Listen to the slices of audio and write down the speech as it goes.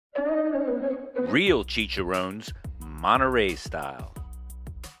Real chicharrones, Monterrey style.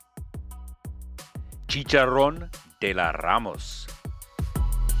 Chicharrón de la Ramos.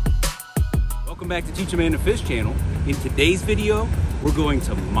 Welcome back to Teach a Man to Fish channel. In today's video, we're going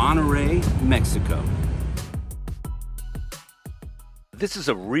to Monterrey, Mexico. This is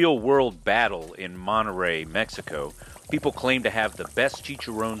a real-world battle in Monterrey, Mexico. People claim to have the best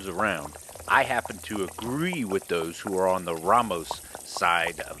chicharrones around. I happen to agree with those who are on the Ramos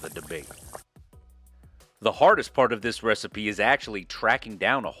side of the debate. The hardest part of this recipe is actually tracking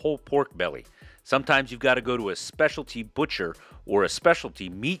down a whole pork belly. Sometimes you've got to go to a specialty butcher or a specialty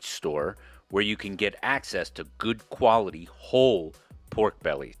meat store where you can get access to good quality whole pork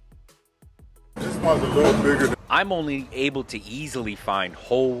bellies. This one's a little bigger. I'm only able to easily find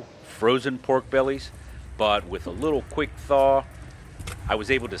whole frozen pork bellies, but with a little quick thaw, I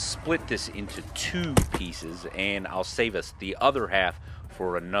was able to split this into 2 pieces, and I'll save us the other half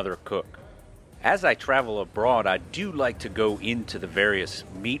for another cook. As I travel abroad, I do like to go into the various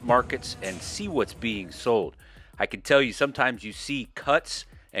meat markets and see what's being sold. I can tell you sometimes you see cuts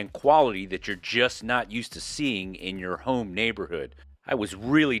and quality that you're just not used to seeing in your home neighborhood. I was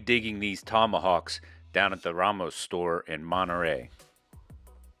really digging these tomahawks down at the Ramos store in Monterrey.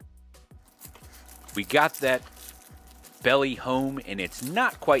 We got that belly home, and it's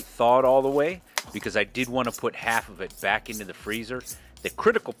not quite thawed all the way because I did want to put half of it back into the freezer. The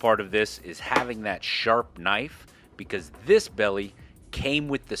critical part of this is having that sharp knife, because this belly came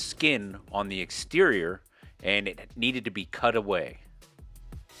with the skin on the exterior and it needed to be cut away.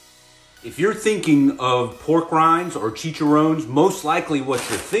 If you're thinking of pork rinds or chicharrones, most likely what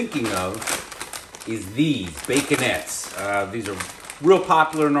you're thinking of is these baconettes. These are real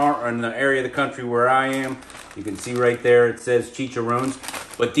popular in the area of the country where I am. You can see right there it says chicharrones,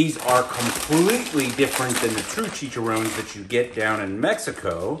 but these are completely different than the true chicharrones that you get down in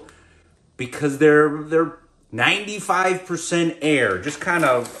Mexico, because they're 95% air, just kind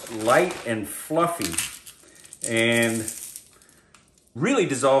of light and fluffy, and really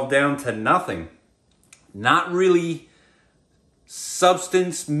dissolved down to nothing. Not really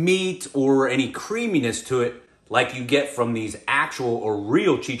substance, meat, or any creaminess to it like you get from these actual or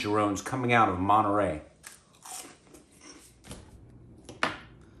real chicharrones coming out of Monterrey.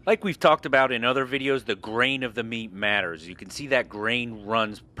 Like we've talked about in other videos, the grain of the meat matters. You can see that grain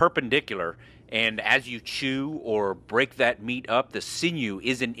runs perpendicular, and as you chew or break that meat up, the sinew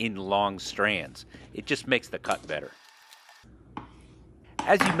isn't in long strands. It just makes the cut better.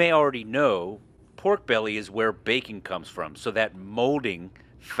 As you may already know, pork belly is where bacon comes from, so that molding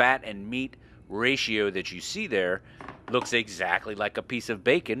fat and meat ratio that you see there looks exactly like a piece of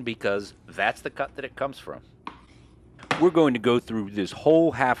bacon, because that's the cut that it comes from. We're going to go through this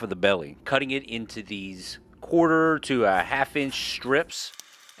whole half of the belly, cutting it into these 1/4 to a 1/2 inch strips,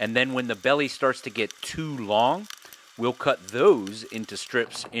 and then when the belly starts to get too long, we'll cut those into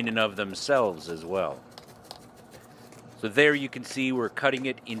strips in and of themselves as well. So there you can see we're cutting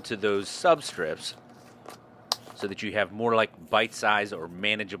it into those sub-strips so that you have more like bite-sized or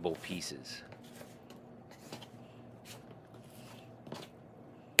manageable pieces.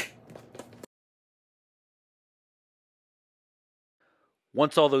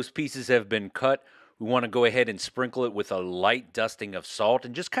 Once all those pieces have been cut, we want to go ahead and sprinkle it with a light dusting of salt,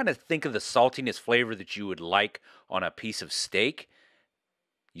 and just kind of think of the saltiness flavor that you would like on a piece of steak.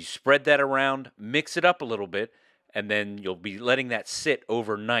 You spread that around, mix it up a little bit, and then you'll be letting that sit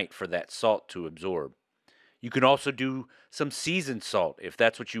overnight for that salt to absorb. You can also do some seasoned salt if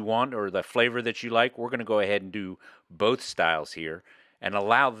that's what you want, or the flavor that you like. We're going to go ahead and do both styles here and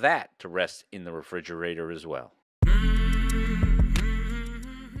allow that to rest in the refrigerator as well.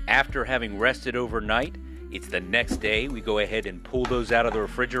 After having rested overnight, it's the next day. We go ahead and pull those out of the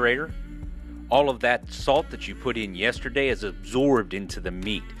refrigerator. All of that salt that you put in yesterday is absorbed into the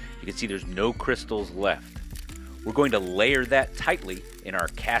meat. You can see there's no crystals left. We're going to layer that tightly in our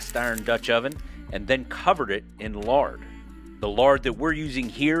cast iron Dutch oven and then cover it in lard. The lard that we're using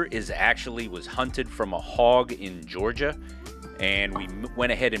here was hunted from a hog in Georgia, and we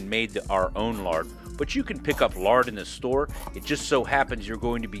went ahead and made our own lard. But you can pick up lard in the store. It just so happens you're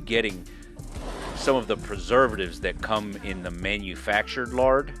going to be getting some of the preservatives that come in the manufactured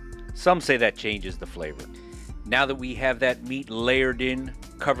lard. Some say that changes the flavor. Now that we have that meat layered in,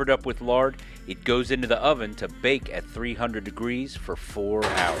 covered up with lard, it goes into the oven to bake at 300 degrees for 4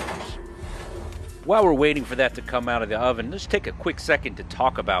 hours. While we're waiting for that to come out of the oven, let's take a quick second to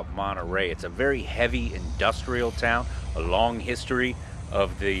talk about Monterrey. It's a very heavy industrial town, a long history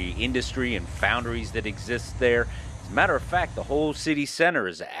of the industry and foundries that exist there. As a matter of fact, the whole city center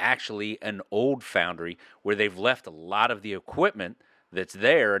is actually an old foundry where they've left a lot of the equipment that's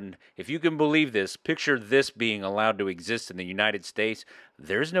there. And if you can believe this, picture this being allowed to exist in the United States.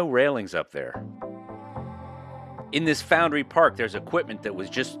 There's no railings up there. In this Foundry Park, there's equipment that was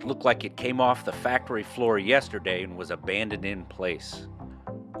just looked like it came off the factory floor yesterday and was abandoned in place.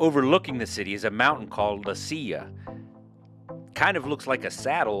 Overlooking the city is a mountain called La Silla. Kind of looks like a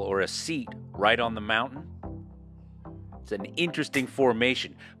saddle or a seat right on the mountain. It's an interesting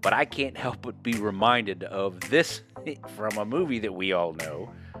formation, but I can't help but be reminded of this from a movie that we all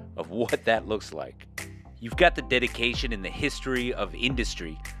know of what that looks like. You've got the dedication and the history of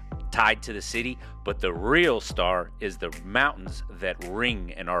industry tied to the city, but the real star is the mountains that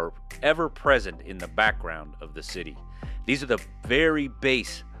ring and are ever present in the background of the city. These are the very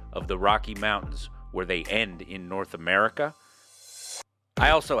base of the Rocky Mountains where they end in North America. I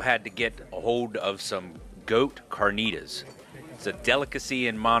also had to get a hold of some goat carnitas. It's a delicacy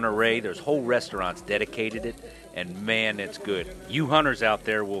in Monterrey. There's whole restaurants dedicated it, and man, it's good. You hunters out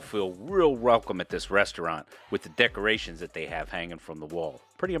there will feel real welcome at this restaurant with the decorations that they have hanging from the wall.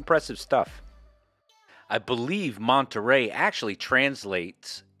 Pretty impressive stuff. I believe Monterrey actually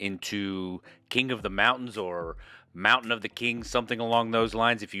translates into King of the Mountains or Mountain of the King, something along those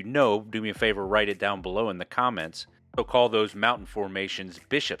lines. If you know, do me a favor, write it down below in the comments. They'll call those mountain formations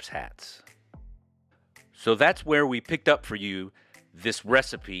bishop's hats. So that's where we picked up for you this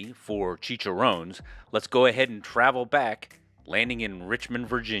recipe for chicharrones. Let's go ahead and travel back, landing in Richmond,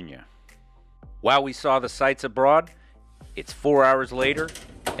 Virginia. While we saw the sights abroad, it's 4 hours later,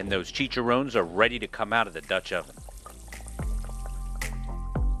 and those chicharrones are ready to come out of the Dutch oven.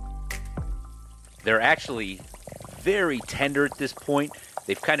 They're actually very tender at this point.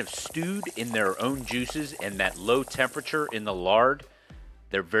 They've kind of stewed in their own juices and that low temperature in the lard.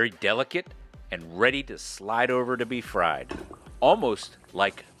 They're very delicate and ready to slide over to be fried. Almost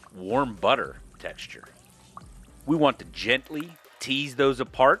like warm butter texture. We want to gently tease those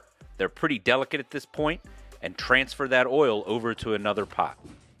apart. They're pretty delicate at this point, and transfer that oil over to another pot.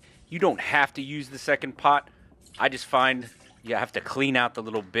 You don't have to use the second pot. I just find you have to clean out the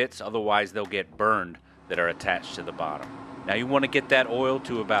little bits, otherwise they'll get burned that are attached to the bottom. Now you want to get that oil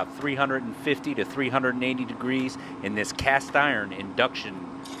to about 350 to 380 degrees, and this cast iron induction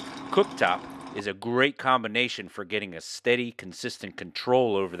cooktop is a great combination for getting a steady, consistent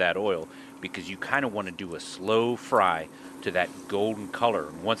control over that oil, because you kind of want to do a slow fry to that golden color.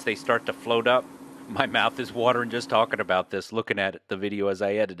 And once they start to float up, my mouth is watering just talking about this, looking at the video as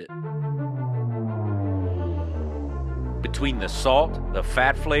I edit it. Between the salt, the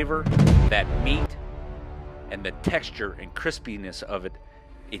fat flavor, that meat, and the texture and crispiness of it,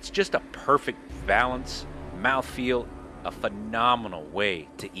 it's just a perfect balance, mouthfeel, a phenomenal way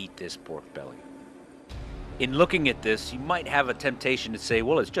to eat this pork belly. In looking at this, you might have a temptation to say,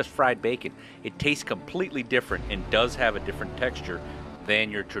 well, it's just fried bacon. It tastes completely different and does have a different texture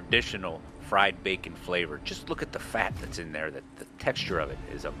than your traditional fried bacon flavor. Just look at the fat that's in there. The texture of it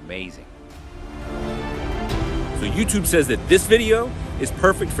is amazing. So YouTube says that this video is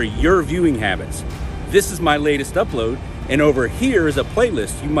perfect for your viewing habits. This is my latest upload, and over here is a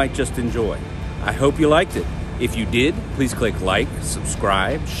playlist you might just enjoy. I hope you liked it. If you did, please click like,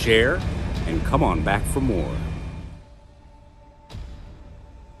 subscribe, share, and come on back for more.